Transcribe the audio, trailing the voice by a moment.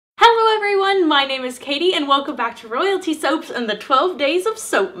my name is Katie and welcome back to Royalty Soaps and the 12 Days of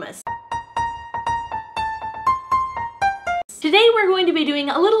Soapmas. Today we're going to be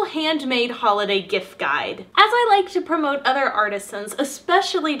doing a little handmade holiday gift guide. As I like to promote other artisans,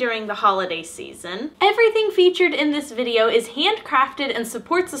 especially during the holiday season, everything featured in this video is handcrafted and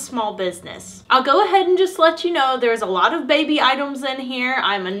supports a small business. I'll go ahead and just let you know there's a lot of baby items in here.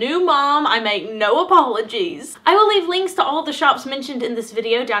 I'm a new mom. I make no apologies. I will leave links to all the shops mentioned in this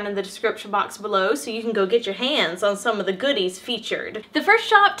video down in the description box below so you can go get your hands on some of the goodies featured. The first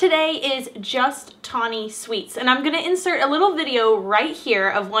shop today is Just Tawny Sweets, and I'm going to insert a little video right here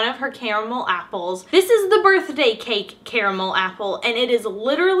of one of her caramel apples. This is the birthday cake caramel apple, and it is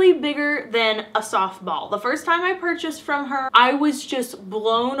literally bigger than a softball. The first time I purchased from her, I was just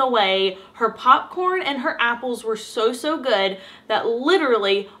blown away. Her popcorn and her apples were so good that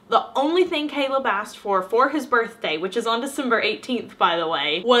literally the only thing Caleb asked for his birthday, which is on December 18th, by the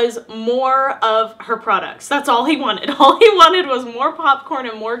way, was more of her products. That's all he wanted. All he wanted was more popcorn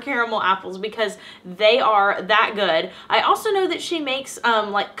and more caramel apples because they are that good. I also know that she makes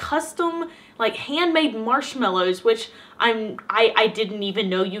like custom, like handmade marshmallows, which I didn't even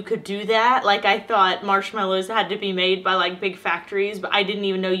know you could do that. Like, I thought marshmallows had to be made by like big factories, but I didn't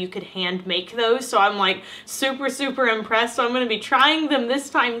even know you could hand make those. So I'm like super impressed. So I'm going to be trying them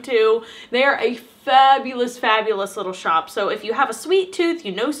this time too. They are a fabulous little shop. So if you have a sweet tooth,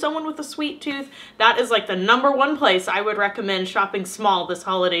 you know someone with a sweet tooth, that is like the #1 place I would recommend shopping small this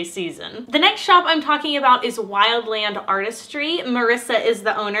holiday season. The next shop I'm talking about is Wildland Artistry. Marissa is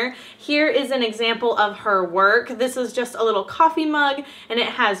the owner. Here is an example of her work. This is just a little coffee mug and it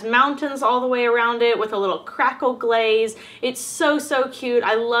has mountains all the way around it with a little crackle glaze. It's so cute.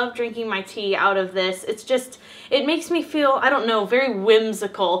 I love drinking my tea out of this. It's just, it makes me feel, I don't know, very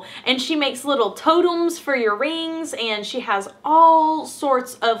whimsical. And she makes little totems for your rings, and she has all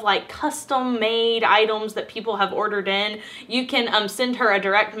sorts of like custom made items that people have ordered in. You can send her a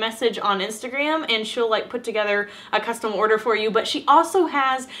direct message on Instagram and she'll like put together a custom order for you. But she also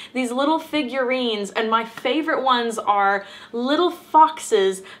has these little figurines, and my favorite ones are little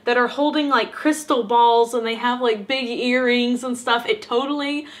foxes that are holding like crystal balls, and they have like big earrings and stuff. It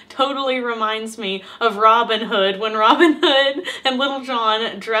totally reminds me of Robin Hood, when Robin Hood and Little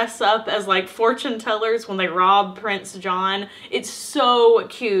John dress up as like fortune tellers when they rob Prince John. It's so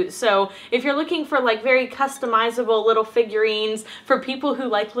cute. So if you're looking for like very customizable little figurines for people who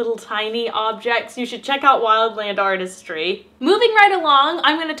like little tiny objects, you should check out Wildland Artistry. Moving right along,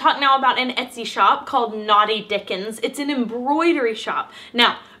 I'm going to talk now about an Etsy shop called Naughty Dickens. It's an embroidery shop.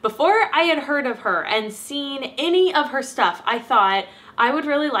 Now, before I had heard of her and seen any of her stuff, I thought I would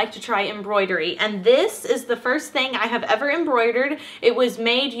really like to try embroidery, and this is the first thing I have ever embroidered. It was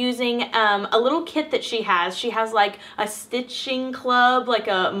made using a little kit that she has. She has like a stitching club, like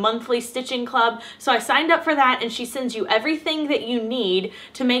a monthly stitching club. So I signed up for that, and she sends you everything that you need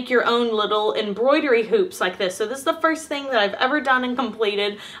to make your own little embroidery hoops like this. So this is the first thing that I've ever done and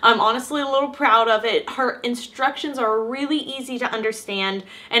completed. I'm honestly a little proud of it. Her instructions are really easy to understand,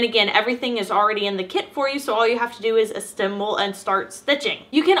 and again, everything is already in the kit for you, so all you have to do is assemble and start stitching.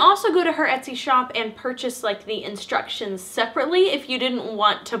 You can also go to her Etsy shop and purchase like the instructions separately. If you didn't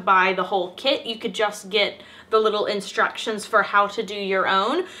want to buy the whole kit, you could just get the little instructions for how to do your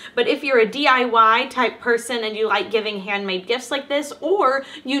own. But if you're a DIY type person and you like giving handmade gifts like this, or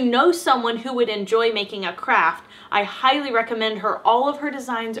you know someone who would enjoy making a craft, I highly recommend her. All of her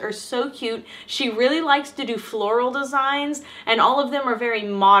designs are so cute. She really likes to do floral designs, and all of them are very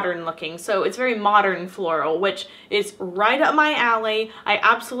modern looking. So it's very modern floral, which is right up my alley. I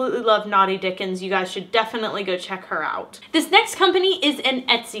absolutely love Naughty Dickens. You guys should definitely go check her out. This next company is an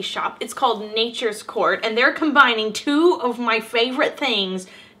Etsy shop. It's called Nature's Court, and they're combining two of my favorite things: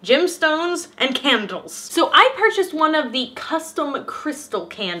 gemstones and candles. So I purchased one of the custom crystal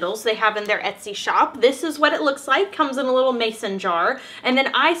candles they have in their Etsy shop. This is what it looks like. Comes in a little mason jar. And then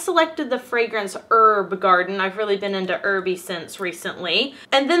I selected the fragrance Herb Garden. I've really been into herby scents recently.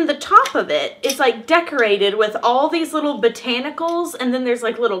 And then the top of it is like decorated with all these little botanicals, and then there's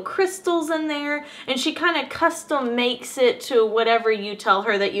like little crystals in there, and she kind of custom makes it to whatever you tell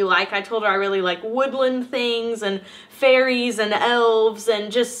her that you like. I told her I really like woodland things and fairies and elves,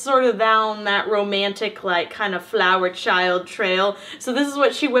 and just sort of down that romantic like kind of flower child trail. So this is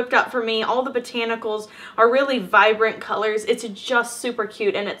what she whipped up for me. All the botanicals are really vibrant colors. It's just super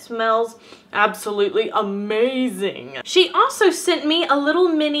cute, and it smells absolutely amazing. She also sent me a little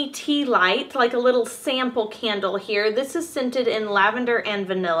mini tea light, like a little sample candle here. This is scented in lavender and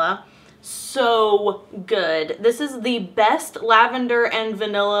vanilla. So good. This is the best lavender and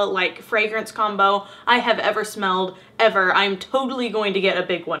vanilla like fragrance combo I have ever smelled ever, I'm totally going to get a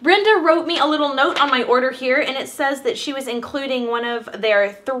big one. Brenda wrote me a little note on my order here, and it says that she was including one of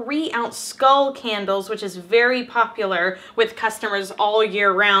their 3-ounce skull candles, which is very popular with customers all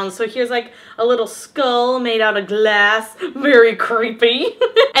year round. So here's like a little skull made out of glass, very creepy.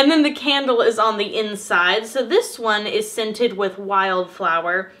 And then the candle is on the inside. So this one is scented with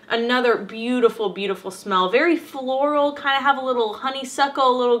wildflower. Another beautiful, beautiful smell. Very floral, kind of have a little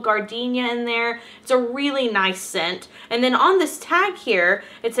honeysuckle, a little gardenia in there. It's a really nice scent. And then on this tag here,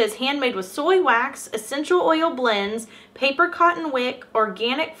 it says handmade with soy wax, essential oil blends, paper cotton wick,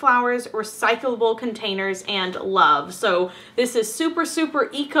 organic flowers, recyclable containers, and love. So this is super, super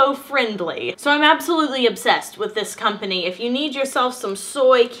eco-friendly. So I'm absolutely obsessed with this company. If you need yourself some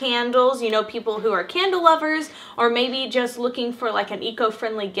soy candles, you know, people who are candle lovers, or maybe just looking for like an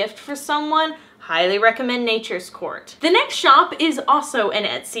eco-friendly gift for someone, highly recommend Nature's Court. The next shop is also an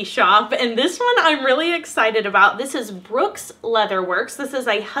Etsy shop, and this one I'm really excited about. This is Bouqs Leatherworks. This is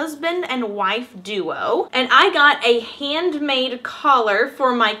a husband and wife duo, and I got a handmade collar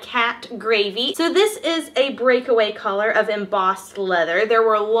for my cat Gravy. So this is a breakaway collar of embossed leather. There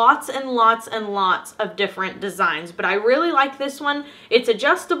were lots and lots and lots of different designs, but I really like this one. It's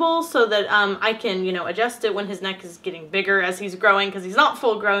adjustable so that I can, you know, adjust it when his neck is getting bigger as he's growing, because he's not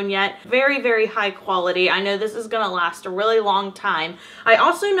full grown yet. Very, very high quality. I know this is gonna last a really long time. I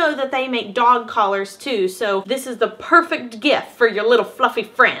also know that they make dog collars too, so this is the perfect gift for your little fluffy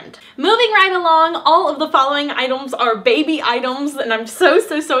friend. Moving right along, all of the following items are baby items, and I'm so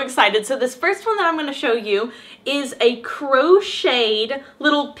excited. So this first one that I'm gonna show you is a crocheted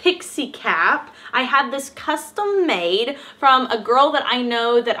little pixie cap. I had this custom made from a girl that I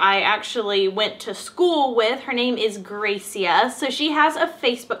know that I actually went to school with. Her name is Gracia. So she has a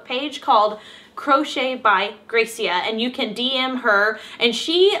Facebook page called Crochet by Gracia, and you can DM her, and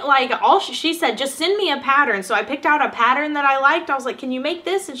she she said, just send me a pattern. So I picked out a pattern that I liked. I was like, can you make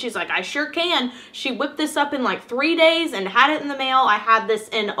this? And she's like, I sure can. She whipped this up in like 3 days and had it in the mail. I had this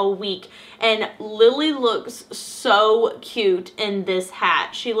in a week, and Lily looks so cute in this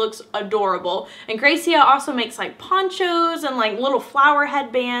hat. She looks adorable. And Gracia also makes like ponchos and like little flower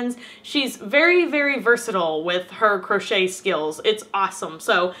headbands. She's very, very versatile with her crochet skills. It's awesome.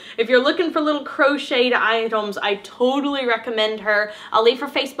 So if you're looking for little crocheted items, I totally recommend her. I'll leave her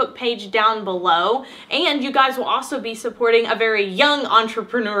Facebook page down below, and you guys will also be supporting a very young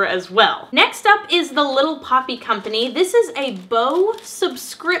entrepreneur as well. Next up is the Little Poppy Company. This is a bow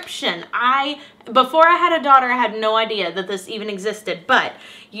subscription. Before I had a daughter, I had no idea that this even existed, but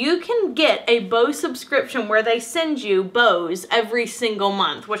you can get a bow subscription where they send you bows every single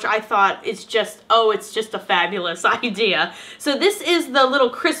month, which I thought is just, oh, it's just a fabulous idea. So this is the little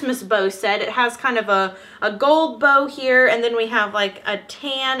Christmas bow set. It has kind of a gold bow here, and then we have like a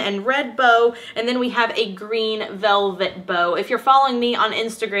tan and red bow, and then we have a green velvet bow. If you're following me on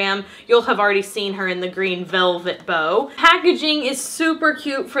Instagram, you'll have already seen her in the green velvet bow. Packaging is super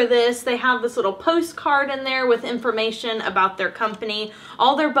cute for this. They have this little postcard in there with information about their company.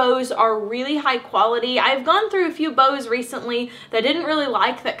 All their bows are really high quality. I've gone through a few bows recently that I didn't really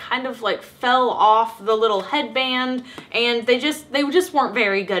like, that kind of like fell off the little headband, and they just weren't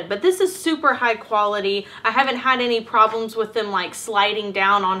very good. But this is super high quality. I haven't had any problems with them like sliding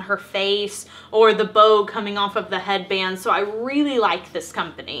down on her face or the bow coming off of the headband, so I really like this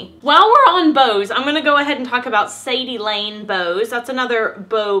company. While we're on bows, I'm gonna go ahead and talk about Sadie Lane Bows. That's another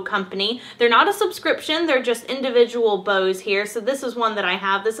bow company. They're not a subscription, they're just individual bows here. So this is one that I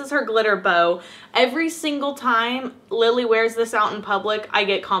have. This is her glitter bow. Every single time Lily wears this out in public, I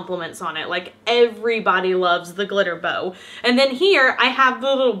get compliments on it. Like, everybody loves the glitter bow. And then here I have the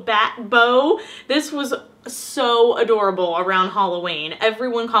little bat bow. This was so adorable around Halloween.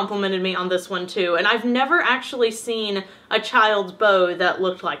 Everyone complimented me on this one too, and I've never actually seen a child's bow that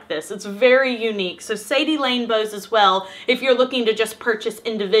looked like this. It's very unique. So Sadie Lane Bows as well, if you're looking to just purchase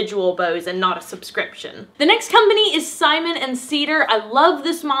individual bows and not a subscription. The next company is Simon & Cedar. I love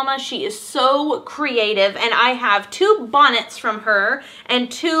this mama. She is so creative, and I have 2 bonnets from her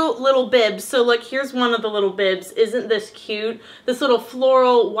and 2 little bibs. So look, here's one of the little bibs. Isn't this cute? This little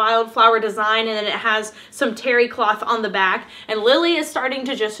floral wildflower design, and then it has some terry cloth on the back, and Lily is starting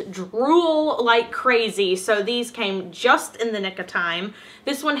to just drool like crazy, so these came just in the nick of time.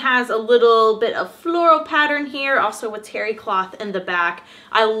 This one has a little bit of floral pattern here, also with terry cloth in the back.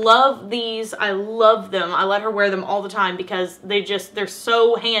 I love these. I love them. I let her wear them all the time because they're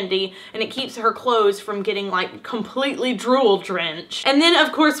so handy, and it keeps her clothes from getting like completely drool drenched. And then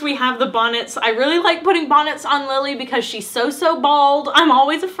of course we have the bonnets. I really like putting bonnets on Lily because she's so bald. I'm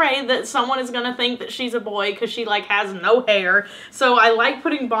always afraid that someone is gonna think that she's a boy because she like has no hair. So I like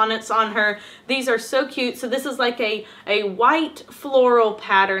putting bonnets on her. These are so cute. So this is like a white floral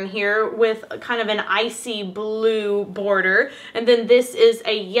pattern here with kind of an icy blue border. And then this is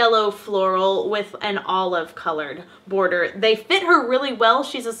a yellow floral with an olive colored border. They fit her really well.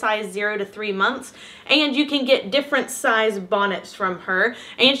 She's a size 0 to 3 months, and you can get different size bonnets from her.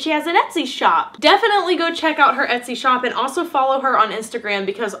 And she has an Etsy shop. Definitely go check out her Etsy shop and also follow her on Instagram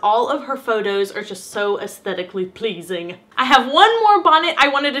because all of her photos are just so aesthetically pleasing. I have one more bonnet I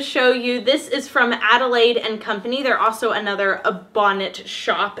wanted to show you. This is from Adelaide and Company. They're also another bonnet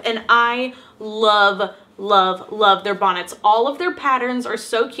shop, and I love their bonnets. All of their patterns are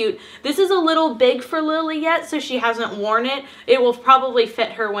so cute. This is a little big for Lily yet, so she hasn't worn it. It will probably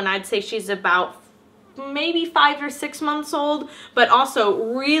fit her when I'd say she's about maybe 5 or 6 months old, but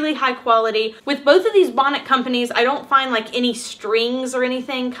also really high quality. With both of these bonnet companies, I don't find like any strings or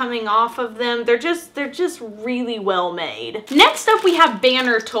anything coming off of them. They're just really well made. Next up, we have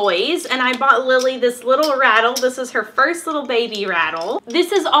Banner Toys, and I bought Lily this little rattle. This is her first little baby rattle.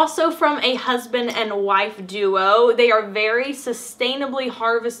 This is also from a husband and wife duo. They are very sustainably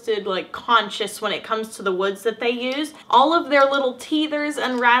harvested, like conscious when it comes to the woods that they use. All of their little teethers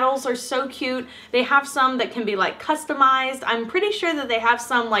and rattles are so cute. They have some that can be like customized. I'm pretty sure that they have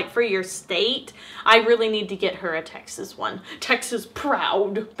some like for your state. I really need to get her a Texas one. Texas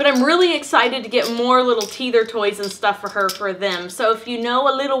proud. But I'm really excited to get more little teether toys and stuff for her for them. So if you know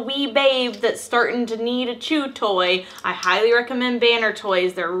a little wee babe that's starting to need a chew toy, I highly recommend Banner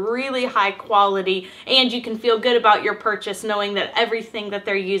Toys. They're really high quality, and you can feel good about your purchase knowing that everything that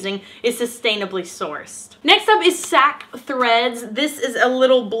they're using is sustainably sourced. Next up is Sack Threads. This is a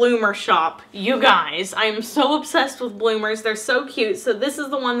little bloomer shop. You guys, I am so obsessed with bloomers. They're so cute. So this is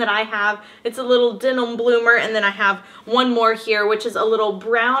the one that I have. It's a little denim bloomer, and then I have one more here, which is a little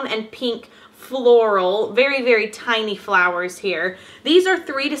brown and pink floral, very tiny flowers here. These are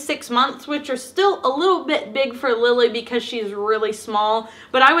 3 to 6 months, which are still a little bit big for Lily because she's really small,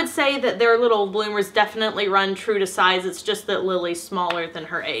 but I would say that their little bloomers definitely run true to size. It's just that Lily's smaller than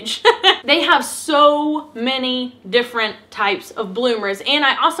her age. They have so many different types of bloomers, and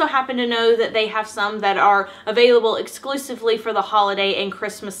I also happen to know that they have some that are available exclusively for the holiday and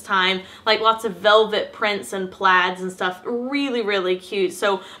Christmas time, like lots of velvet prints and plaids and stuff. Really cute.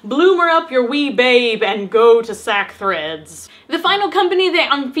 So bloomer up your wee babe and go to Sack Threads. The final company that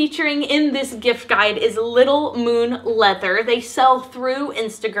I'm featuring in this gift guide is Little Moon Leather. They sell through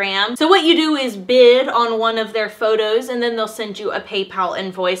Instagram. So what you do is bid on one of their photos, and then they'll send you a PayPal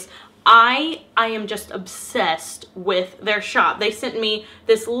invoice. I am just obsessed with their shop. They sent me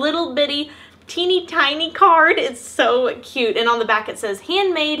this little bitty teeny tiny card. It's so cute, and on the back it says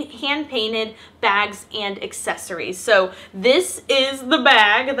handmade, hand painted bags and accessories. So this is the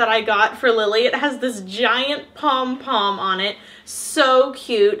bag that I got for Lily. It has this giant pom-pom on it. So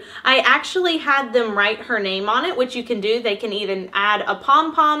cute. I actually had them write her name on it, which you can do. They can even add a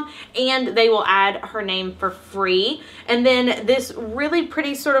pom-pom, and they will add her name for free. And then this really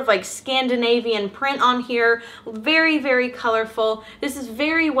pretty sort of like Scandinavian print on here. Very colorful. This is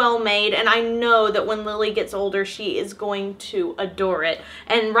very well made, and I know that when Lily gets older, she is going to adore it.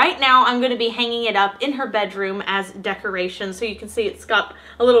 And right now I'm going to be hanging it up in her bedroom as decoration. So you can see it's got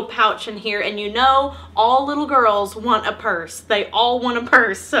a little pouch in here, and you know all little girls want a purse. They all want a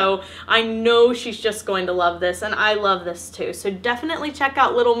purse, so I know she's just going to love this, and I love this too. So definitely check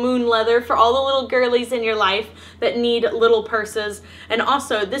out Little Moon Leather for all the little girlies in your life that need little purses. And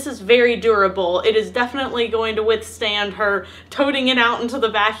also, this is very durable. It is definitely going to withstand her toting it out into the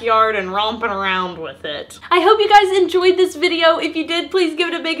backyard and romping around with it. I hope you guys enjoyed this video. If you did, please give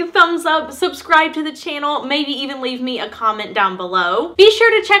it a big thumbs up, subscribe to the channel, maybe even leave me a comment down below. Be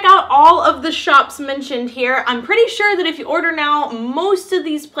sure to check out all of the shops mentioned here. I'm pretty sure that if you order now, most of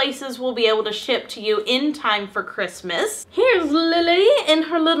these places will be able to ship to you in time for Christmas. Here's Lily in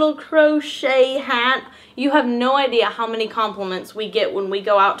her little crochet hat. You have no idea how many compliments we get when we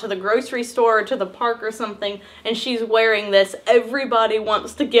go out to the grocery store or to the park or something and she's wearing this. Everybody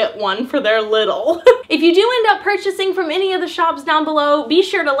wants to get one for their little. If you do end up purchasing from any of the shops down below, be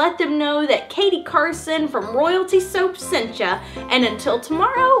sure to let them know that Katie Carson from Royalty Soap sent ya. And until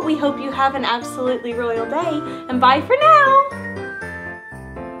tomorrow, we hope you have an absolutely royal day, and bye for now!